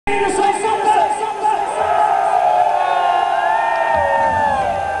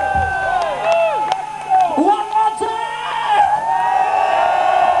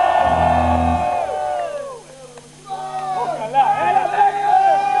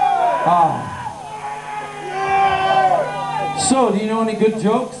So, do you know any good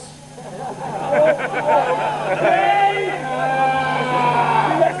jokes?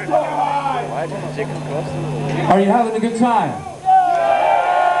 Are you having a good time?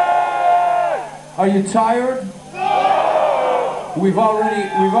 Are you tired? We've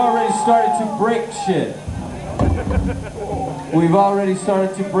already started to break shit. We've already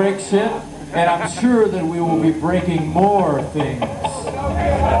started to break shit, and I'm sure that we will be breaking more things.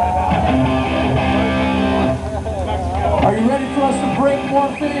 Are you ready for us to break more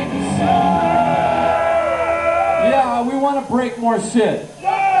things? Yeah, we want to break more shit.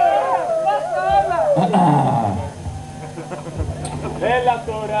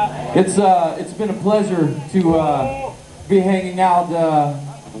 It's been a pleasure to be hanging out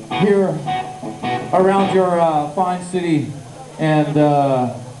here around your fine city and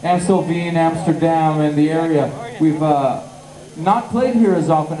Amstelveen, Amsterdam, and the area. We've not played here as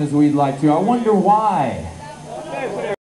often as we'd like to. I wonder why.